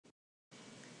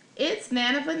It's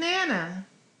Nana Banana.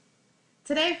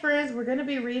 Today, friends, we're going to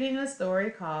be reading a story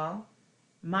called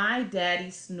My Daddy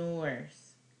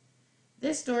Snores.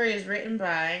 This story is written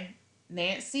by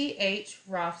Nancy H.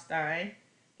 Rothstein,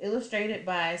 illustrated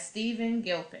by Stephen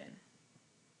Gilpin.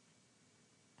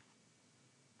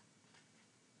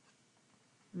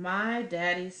 My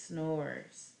Daddy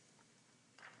Snores.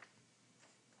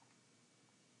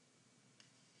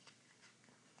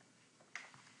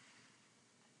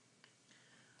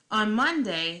 On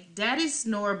Monday, Daddy's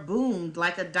snore boomed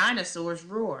like a dinosaur's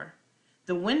roar.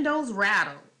 The windows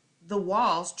rattled. The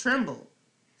walls trembled.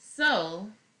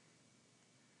 So,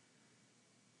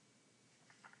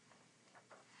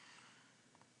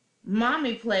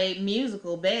 Mommy played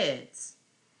musical beds.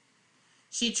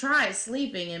 She tried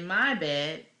sleeping in my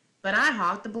bed, but I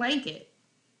hogged the blanket.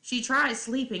 She tried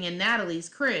sleeping in Natalie's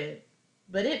crib,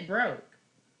 but it broke.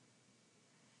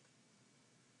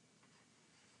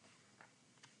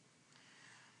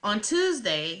 On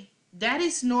Tuesday,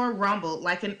 Daddy's snore rumbled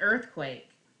like an earthquake.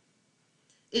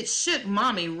 It shook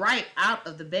Mommy right out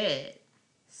of the bed.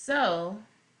 So,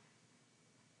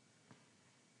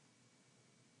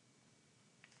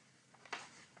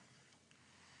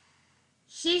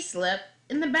 she slept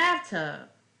in the bathtub.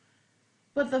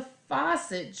 But the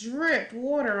faucet dripped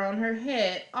water on her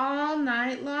head all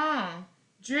night long.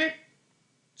 Drip,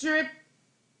 drip,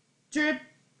 drip,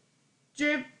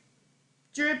 drip,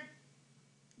 drip,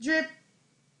 drip,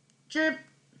 drip.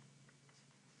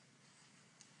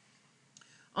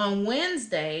 On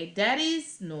Wednesday,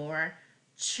 Daddy's snore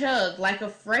chugged like a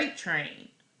freight train.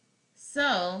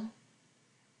 So,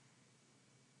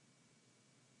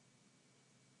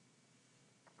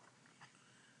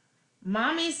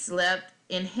 Mommy slept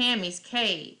in Hammy's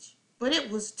cage, but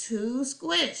it was too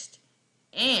squished,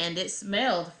 and it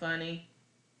smelled funny.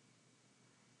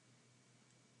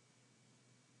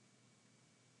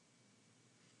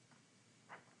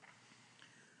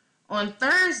 On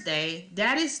Thursday,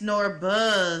 Daddy's snore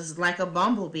buzzed like a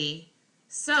bumblebee,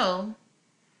 so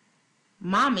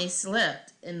Mommy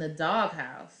slept in the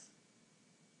doghouse.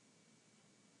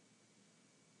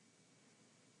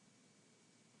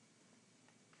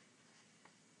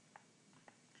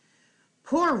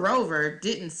 Poor Rover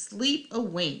didn't sleep a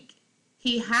wink.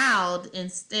 He howled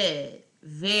instead,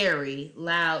 very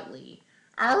loudly.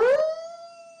 Arroo!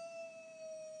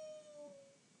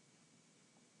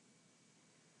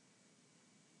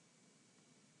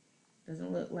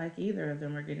 Doesn't look like either of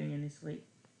them are getting any sleep.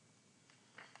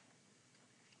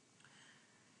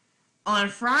 On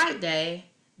Friday,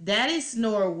 Daddy's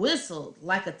snore whistled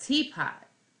like a teapot.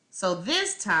 So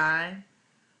this time,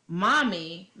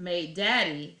 Mommy made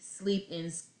Daddy sleep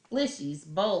in Splishy's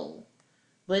bowl.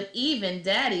 But even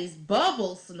Daddy's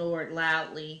bubble snored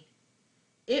loudly.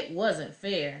 It wasn't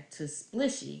fair to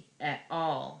Splishy at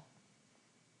all.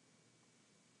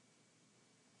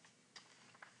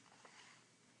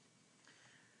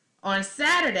 On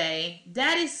Saturday,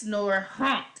 Daddy's snore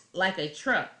honked like a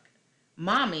truck.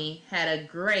 Mommy had a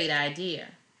great idea.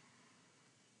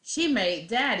 She made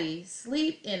Daddy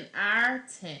sleep in our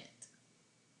tent.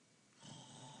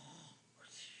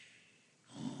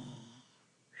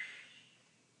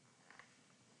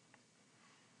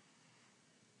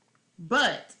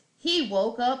 But he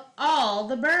woke up all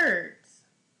the birds.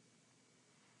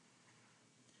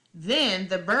 Then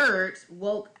the birds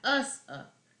woke us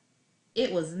up.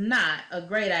 It was not a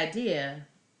great idea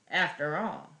after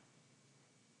all.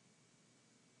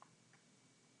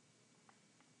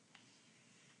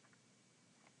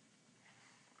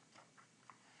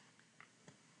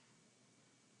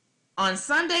 On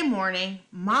Sunday morning,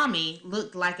 Mommy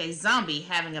looked like a zombie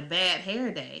having a bad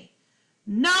hair day.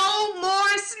 "No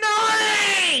more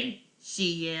snoring!"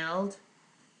 she yelled.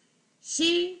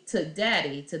 She took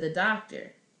Daddy to the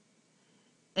doctor,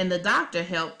 and the doctor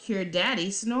helped cure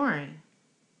Daddy's snoring.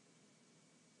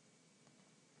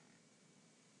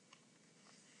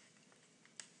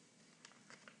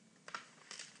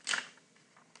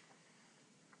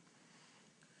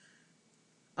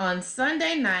 On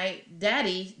Sunday night,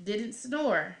 Daddy didn't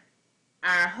snore.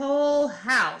 Our whole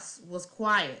house was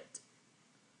quiet.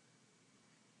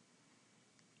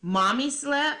 Mommy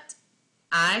slept,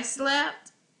 I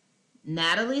slept,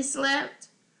 Natalie slept,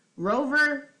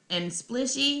 Rover and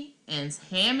Splishy and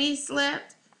Hammy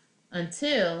slept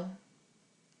until...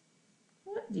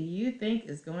 What do you think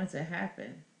is going to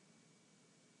happen?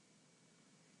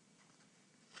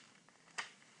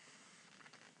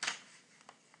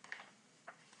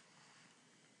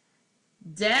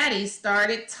 Daddy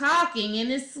started talking in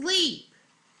his sleep.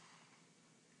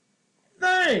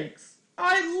 "Thanks.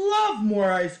 I love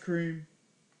more ice cream."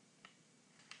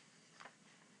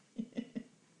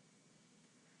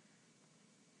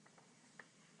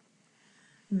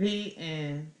 The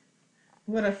end.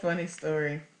 What a funny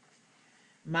story.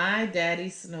 My Daddy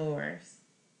Snores.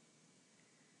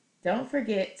 Don't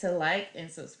forget to like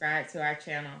and subscribe to our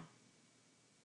channel.